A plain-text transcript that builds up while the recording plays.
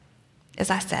As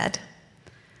I said,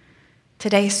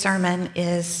 today's sermon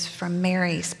is from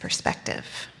Mary's perspective.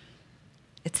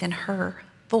 It's in her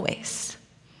voice.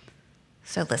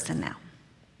 So listen now.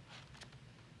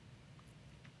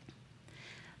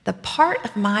 The part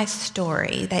of my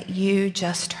story that you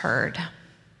just heard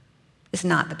is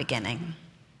not the beginning.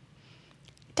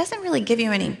 It doesn't really give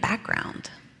you any background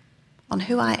on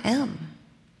who I am.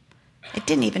 It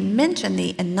didn't even mention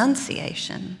the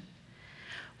Annunciation,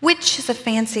 which is a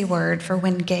fancy word for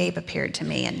when Gabe appeared to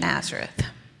me in Nazareth.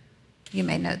 You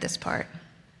may know this part. Do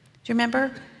you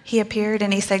remember? He appeared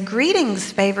and he said,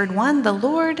 "Greetings, favored one, the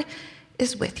Lord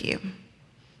is with you."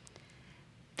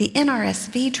 The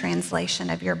NRSV translation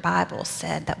of your Bible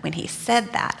said that when he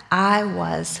said that, I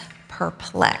was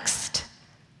perplexed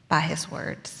by his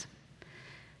words.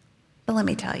 But let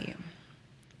me tell you,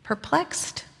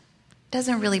 perplexed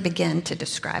doesn't really begin to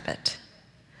describe it.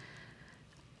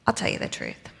 I'll tell you the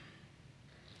truth.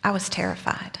 I was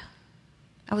terrified.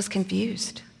 I was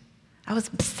confused. I was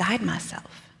beside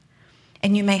myself.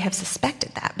 And you may have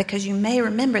suspected that because you may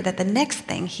remember that the next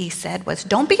thing he said was,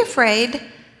 "Don't be afraid,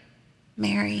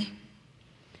 Mary.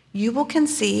 You will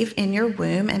conceive in your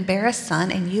womb and bear a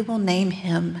son, and you will name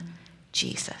him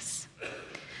Jesus."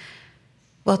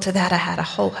 Well, to that I had a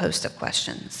whole host of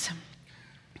questions.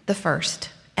 The first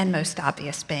and most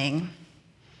obvious being,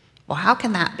 well, how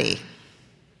can that be?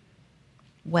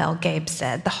 Well, Gabe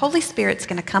said, the Holy Spirit's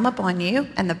going to come upon you,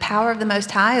 and the power of the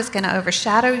Most High is going to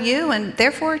overshadow you, and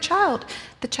therefore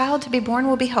the child to be born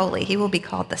will be holy. He will be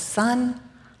called the Son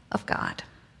of God.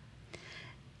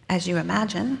 As you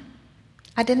imagine,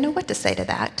 I didn't know what to say to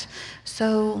that,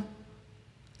 so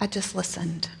I just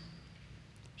listened.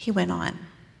 He went on.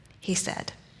 He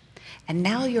said, "And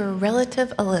now your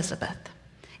relative Elizabeth,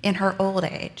 in her old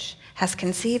age, has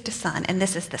conceived a son, and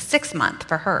this is the 6th month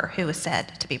for her who is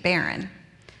said to be barren.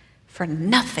 For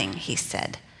nothing," he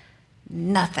said,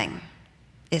 "nothing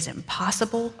is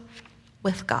impossible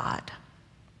with God."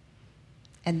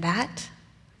 And that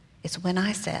is when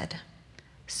I said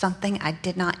something I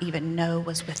did not even know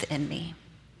was within me.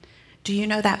 Do you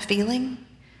know that feeling?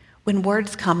 When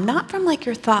words come not from like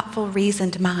your thoughtful,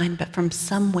 reasoned mind, but from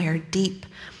somewhere deep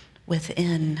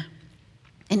within.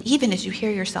 And even as you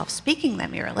hear yourself speaking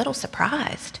them, you're a little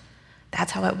surprised.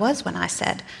 That's how it was when I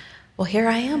said, "Well, here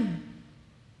I am.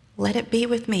 Let it be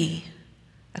with me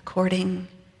according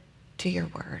to your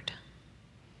word."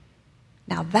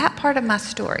 Now, that part of my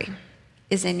story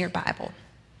is in your Bible.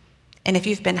 And if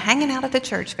you've been hanging out at the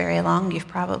church very long, you've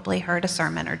probably heard a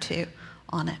sermon or two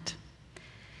on it.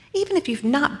 Even if you've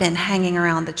not been hanging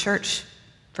around the church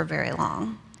for very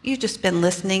long, you've just been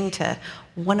listening to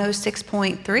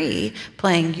 106.3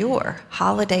 playing your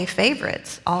holiday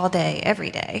favorites all day,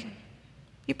 every day.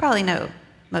 You probably know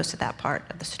most of that part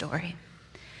of the story.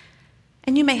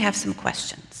 And you may have some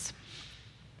questions.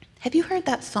 Have you heard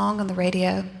that song on the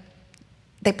radio?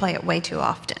 They play it way too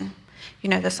often. You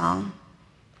know the song,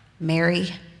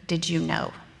 "Mary, Did You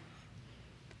Know?"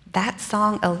 That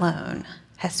song alone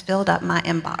has filled up my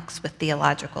inbox with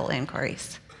theological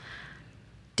inquiries.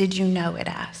 Did you know, it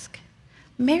asks.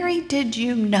 Mary, did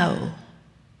you know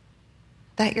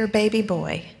that your baby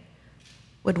boy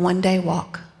would one day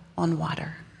walk on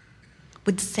water,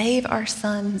 would save our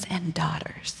sons and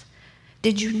daughters?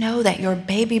 Did you know that your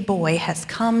baby boy has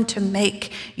come to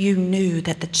make you new,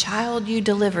 that the child you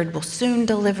delivered will soon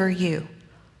deliver you?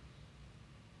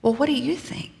 Well, what do you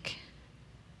think?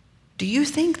 Do you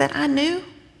think that I knew?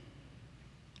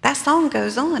 That song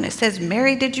goes on. It says,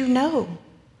 "Mary, did you know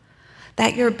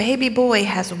that your baby boy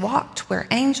has walked where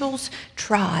angels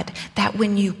trod, that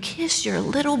when you kiss your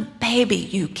little baby,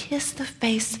 you kiss the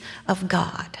face of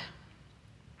God?"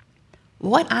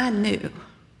 What I knew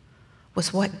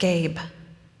was what Gabe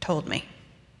told me.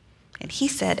 And he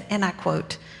said, and I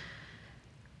quote,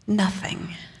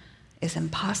 "Nothing is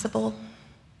impossible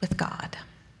with God."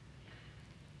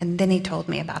 And then he told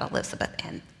me about Elizabeth,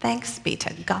 and thanks be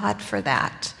to God for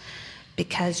that,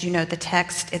 because you know the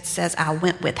text, it says, "I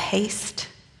went with haste."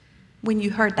 When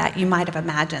you heard that, you might have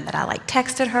imagined that I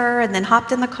texted her and then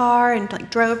hopped in the car and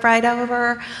drove right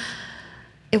over.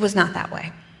 It was not that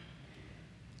way.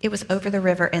 It was over the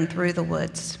river and through the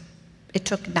woods. It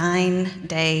took 9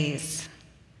 days.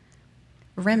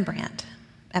 Rembrandt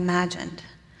imagined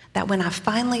that when I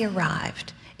finally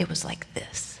arrived, it was like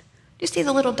this. You see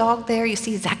the little dog there? You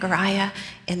see Zechariah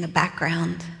in the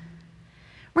background?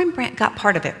 Rembrandt got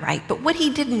part of it right, but what he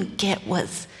didn't get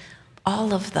was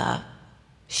all of the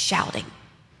shouting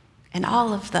and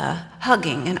all of the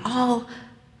hugging and all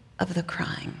of the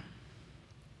crying.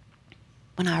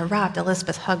 When I arrived,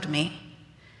 Elizabeth hugged me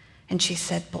and she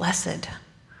said, "Blessed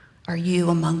are you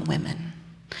among women,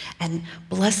 And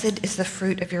blessed is the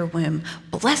fruit of your womb.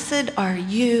 Blessed are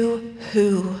you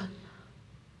who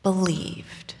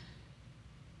believed,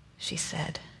 she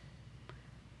said.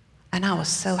 And I was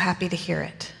so happy to hear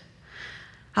it.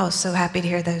 I was so happy to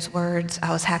hear those words.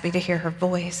 I was happy to hear her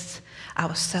voice. I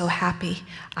was so happy.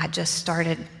 I just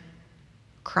started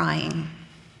crying.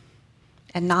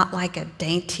 And not like a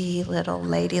dainty little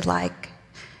ladylike,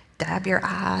 dab your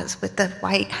eyes with the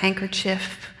white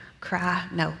handkerchief cry.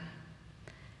 No.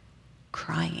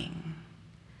 Crying.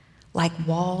 Like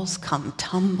walls come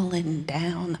tumbling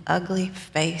down, ugly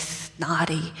face,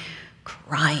 snotty,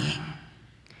 crying.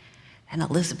 And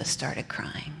Elizabeth started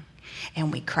crying.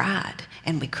 And we cried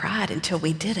until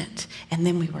we didn't. And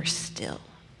then we were still.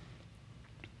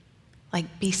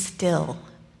 Like, be still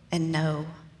and know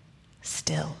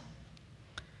still.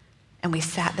 And we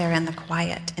sat there in the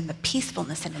quiet, in the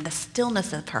peacefulness, and in the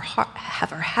stillness of her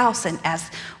house. And as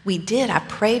we did, I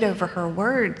prayed over her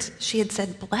words. She had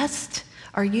said, blessed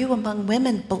are you among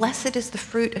women. Blessed is the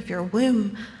fruit of your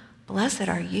womb. Blessed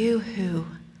are you who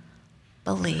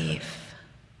believe.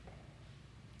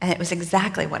 And it was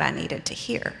exactly what I needed to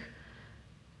hear.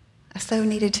 I so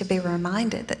needed to be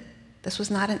reminded that this was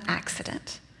not an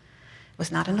accident. It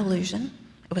was not an illusion.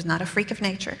 It was not a freak of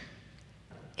nature.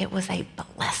 It was a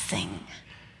blessing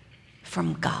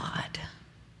from God.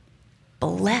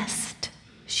 Blessed,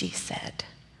 she said.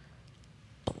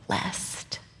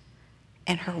 Blessed.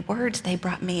 And her words, they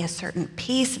brought me a certain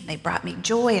peace, and they brought me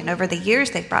joy, and over the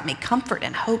years, they brought me comfort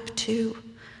and hope too.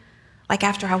 Like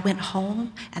after I went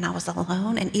home and I was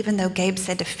alone, and even though Gabe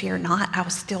said to fear not, I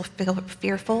was still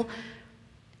fearful.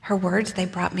 Her words, they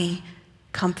brought me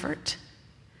comfort.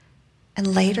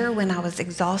 And later, when I was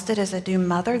exhausted as a new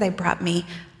mother, they brought me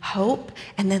hope.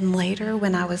 And then later,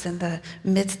 when I was in the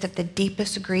midst of the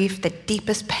deepest grief, the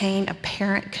deepest pain a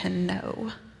parent can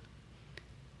know,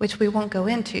 which we won't go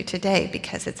into today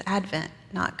because it's Advent,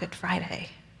 not Good Friday.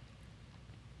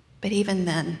 But even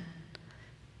then,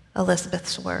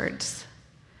 Elizabeth's words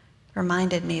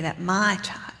reminded me that my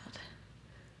child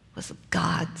was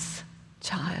God's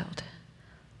child.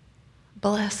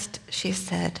 Blessed, she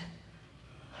said,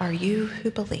 are you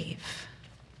who believe.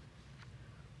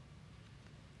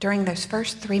 During those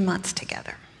first 3 months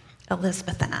together,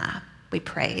 Elizabeth and I, we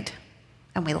prayed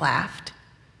and we laughed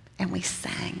and we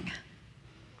sang.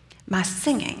 My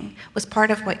singing was part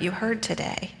of what you heard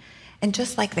today. And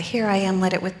just like the here I am,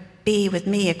 let it be with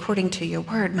me according to your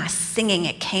word, my singing,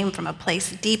 it came from a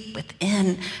place deep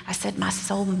within. I said, my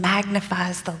soul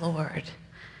magnifies the Lord,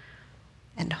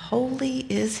 and holy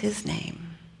is his name.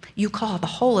 You call the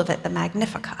whole of it the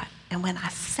Magnificat. And when I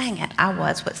sang it, I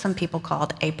was what some people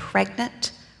called a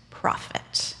pregnant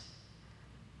prophet.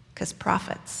 Because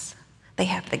prophets, they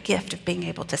have the gift of being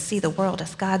able to see the world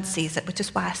as God sees it, which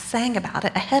is why I sang about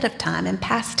it ahead of time in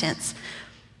past tense,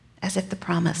 as if the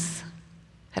promise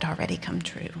had already come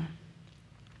true.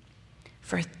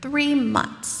 For 3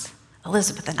 months,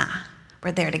 Elizabeth and I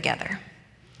were there together.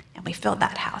 And we filled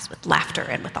that house with laughter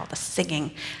and with all the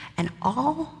singing. And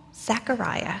all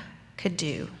Zechariah could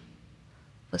do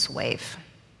was wave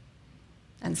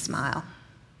and smile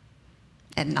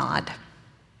and nod.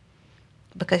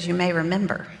 Because you may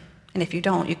remember, and if you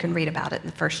don't, you can read about it in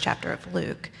the first chapter of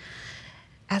Luke.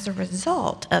 As a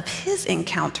result of his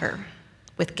encounter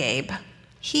with Gabe,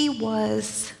 he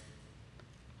was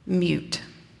mute,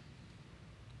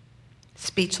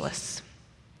 speechless.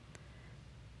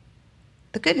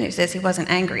 The good news is he wasn't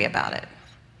angry about it.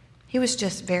 He was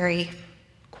just very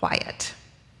quiet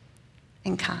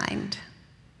and kind.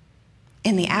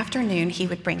 In the afternoon, he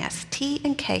would bring us tea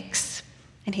and cakes,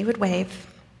 and he would wave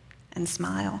and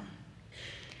smile,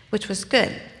 which was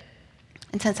good.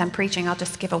 And since I'm preaching, I'll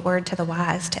just give a word to the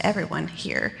wise, to everyone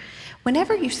here.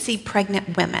 Whenever you see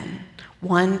pregnant women,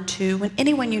 1, 2, and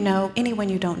anyone you know, anyone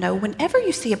you don't know, whenever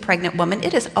you see a pregnant woman,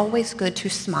 it is always good to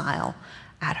smile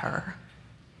at her.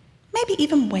 Maybe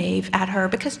even wave at her,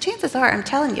 because chances are, I'm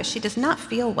telling you, she does not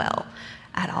feel well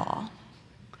at all.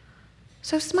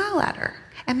 So smile at her,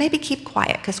 and maybe keep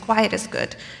quiet, because quiet is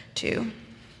good too.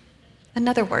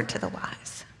 Another word to the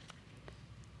wise,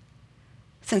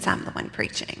 since I'm the one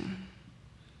preaching.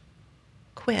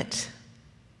 Quit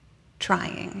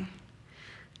trying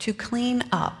to clean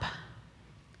up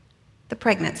the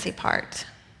pregnancy part,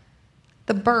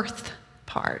 the birth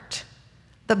part,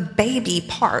 the baby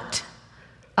part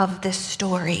of this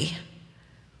story.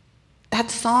 That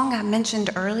song I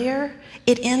mentioned earlier,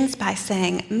 it ends by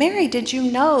saying, Mary, did you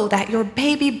know that your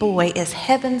baby boy is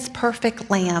heaven's perfect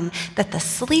lamb, that the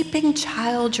sleeping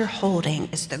child you're holding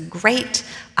is the great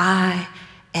I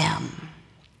am?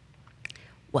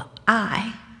 Well,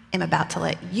 I am about to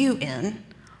let you in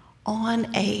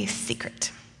on a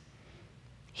secret.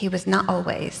 He was not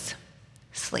always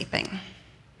sleeping.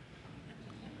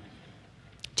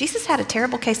 Jesus had a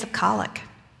terrible case of colic.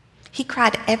 He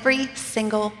cried every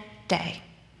single day.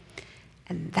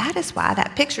 And that is why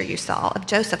that picture you saw of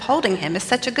Joseph holding him is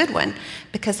such a good one,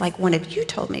 because like one of you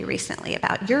told me recently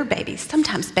about your babies,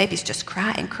 sometimes babies just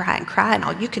cry and cry and cry, and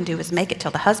all you can do is make it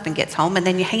till the husband gets home, and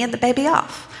then you hand the baby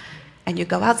off, and you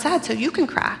go outside so you can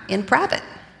cry in private,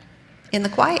 in the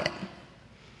quiet.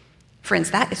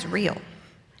 Friends, that is real.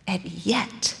 And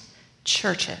yet,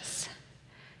 churches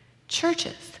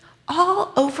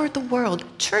all over the world,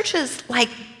 churches like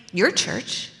your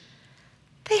church,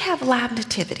 they have live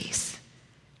nativities.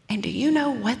 And do you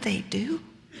know what they do?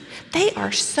 They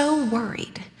are so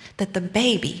worried that the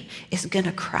baby is going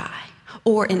to cry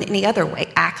or in any other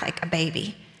way act like a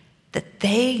baby that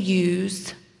they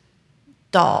use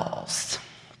dolls.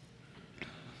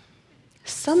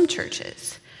 Some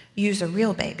churches use a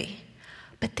real baby,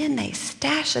 but then they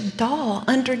stash a doll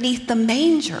underneath the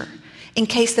manger in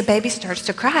case the baby starts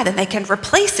to cry, then they can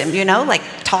replace him, like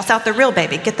toss out the real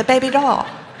baby, get the baby doll.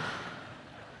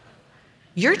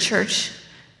 Your church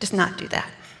does not do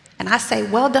that. And I say,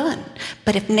 well done.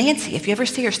 But if you ever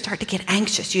see her start to get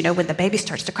anxious, when the baby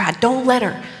starts to cry, don't let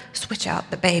her switch out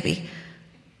the baby.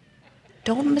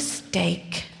 Don't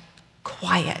mistake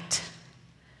quiet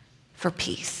for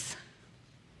peace.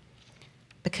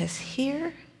 Because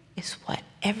here is what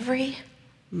every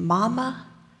mama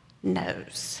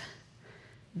knows.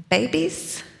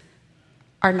 Babies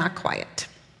are not quiet.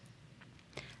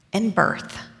 And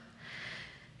birth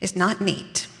is not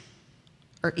neat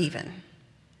or even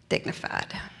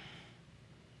dignified.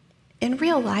 In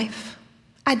real life,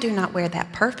 I do not wear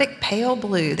that perfect pale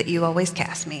blue that you always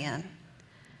cast me in.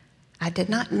 I did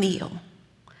not kneel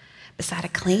beside a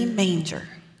clean manger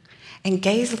and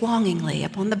gaze longingly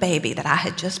upon the baby that I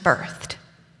had just birthed.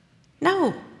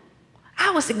 No, I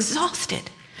was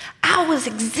exhausted. I was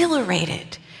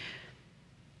exhilarated.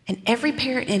 And every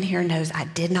parent in here knows I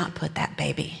did not put that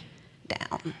baby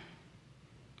down.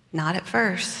 Not at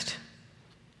first.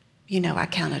 I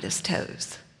counted his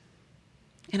toes.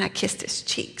 And I kissed his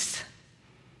cheeks.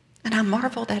 And I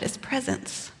marveled at his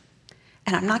presence.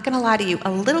 And I'm not going to lie to you,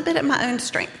 a little bit at my own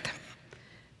strength.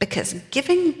 Because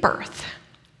giving birth,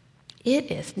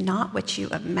 it is not what you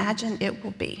imagine it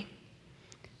will be.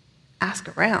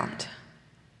 Ask around.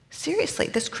 Seriously,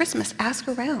 this Christmas, ask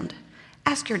around.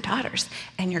 Ask your daughters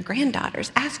and your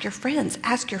granddaughters. Ask your friends.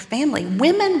 Ask your family.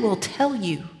 Women will tell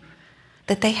you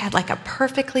that they had like a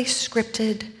perfectly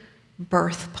scripted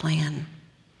birth plan.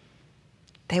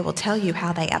 They will tell you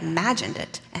how they imagined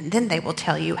it, and then they will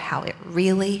tell you how it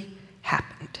really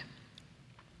happened.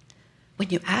 When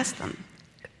you ask them,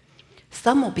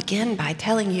 some will begin by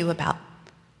telling you about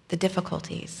the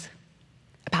difficulties,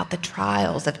 about the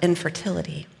trials of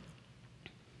infertility.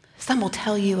 Some will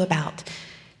tell you about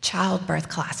childbirth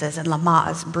classes and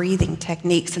Lamaze breathing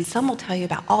techniques, and some will tell you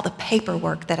about all the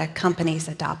paperwork that accompanies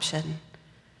adoption.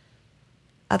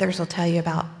 Others will tell you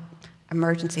about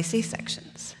emergency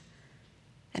C-sections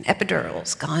and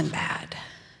epidurals gone bad.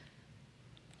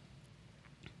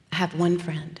 I have one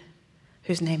friend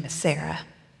whose name is Sarah,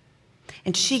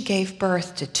 and she gave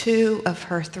birth to 2 of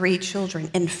her 3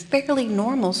 children in fairly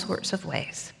normal sorts of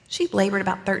ways. She labored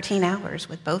about 13 hours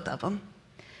with both of them.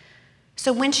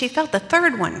 So when she felt the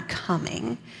 3rd one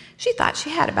coming, she thought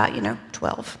she had about,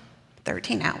 12,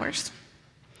 13 hours.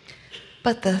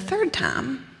 But the 3rd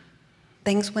time,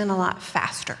 things went a lot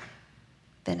faster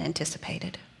than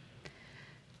anticipated.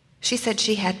 She said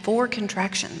she had 4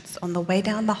 contractions on the way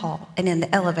down the hall and in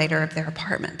the elevator of their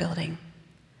apartment building.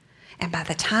 And by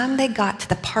the time they got to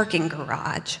the parking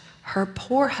garage, her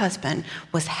poor husband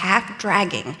was half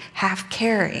dragging, half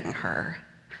carrying her.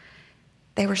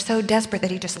 They were so desperate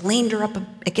that he just leaned her up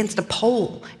against a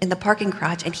pole in the parking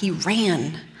garage and he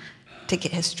ran to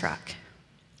get his truck.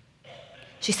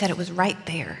 She said it was right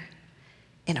there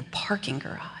in a parking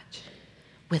garage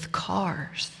with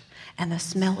cars and the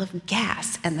smell of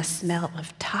gas and the smell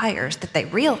of tires that they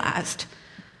realized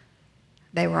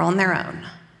they were on their own.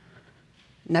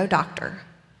 No doctor,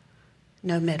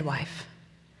 no midwife.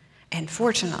 And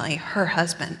fortunately, her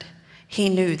husband, he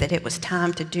knew that it was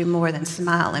time to do more than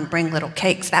smile and bring little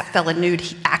cakes. That fella knew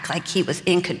to act like he was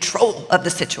in control of the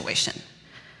situation.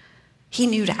 He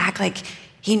knew to act like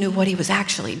he knew what he was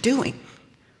actually doing.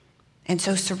 And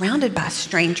so surrounded by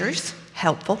strangers,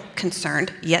 helpful,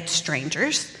 concerned, yet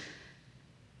strangers,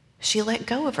 she let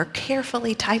go of her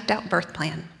carefully typed out birth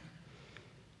plan.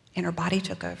 And her body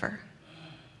took over.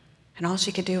 And all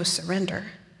she could do was surrender.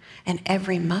 And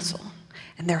every muscle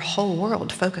and their whole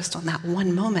world focused on that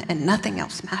one moment and nothing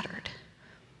else mattered.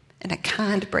 And a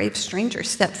kind, brave stranger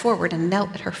stepped forward and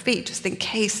knelt at her feet just in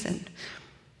case. And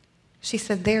she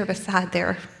said there beside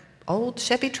their old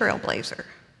Chevy Trailblazer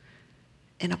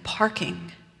in a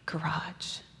parking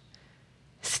garage,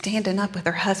 standing up with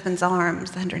her husband's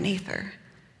arms underneath her,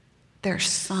 their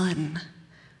son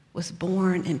was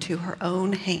born into her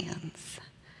own hands.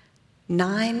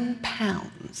 9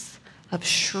 pounds of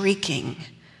shrieking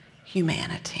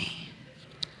humanity.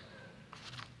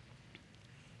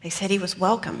 They said he was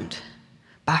welcomed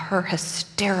by her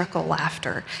hysterical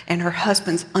laughter and her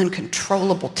husband's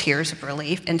uncontrollable tears of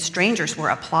relief, and strangers were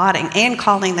applauding and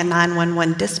calling the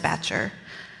 911 dispatcher.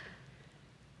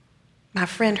 My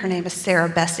friend, her name is Sarah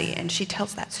Bessie, and she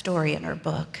tells that story in her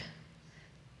book.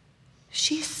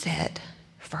 She said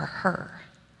for her,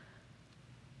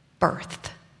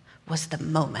 birth was the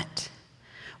moment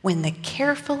when the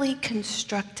carefully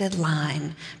constructed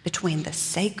line between the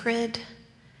sacred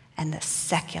and the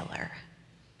secular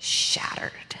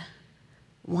shattered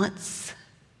once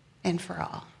and for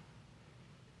all.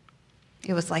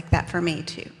 It was like that for me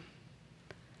too.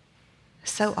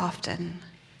 So often,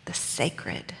 the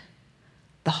sacred,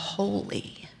 the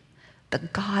holy, the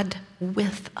God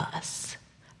with us,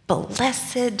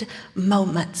 blessed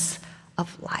moments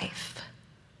of life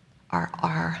are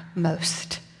our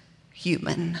most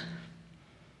human.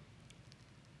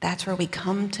 That's where we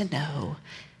come to know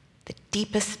the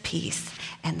deepest peace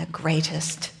and the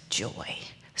greatest joy.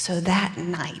 So that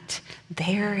night,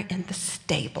 there in the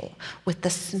stable, with the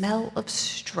smell of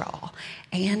straw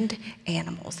and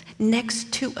animals,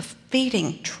 next to a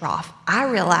feeding trough, I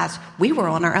realized we were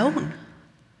on our own.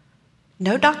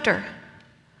 No doctor,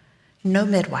 no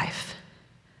midwife.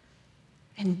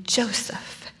 And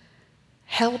Joseph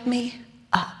held me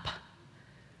up,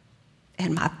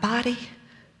 and my body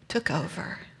took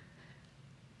over,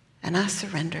 and I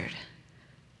surrendered,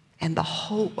 and the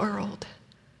whole world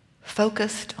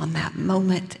focused on that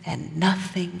moment, and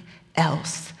nothing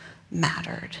else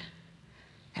mattered.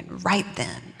 And right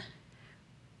then,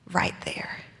 right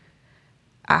there,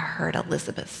 I heard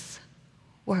Elizabeth's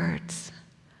words.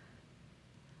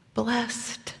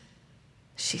 "Blessed,"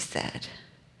 she said,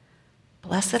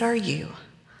 "blessed are you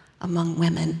among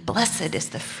women. Blessed is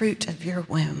the fruit of your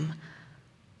womb.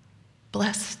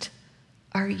 Blessed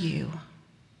are you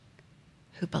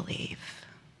who believe."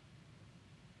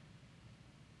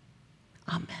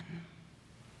 Amen.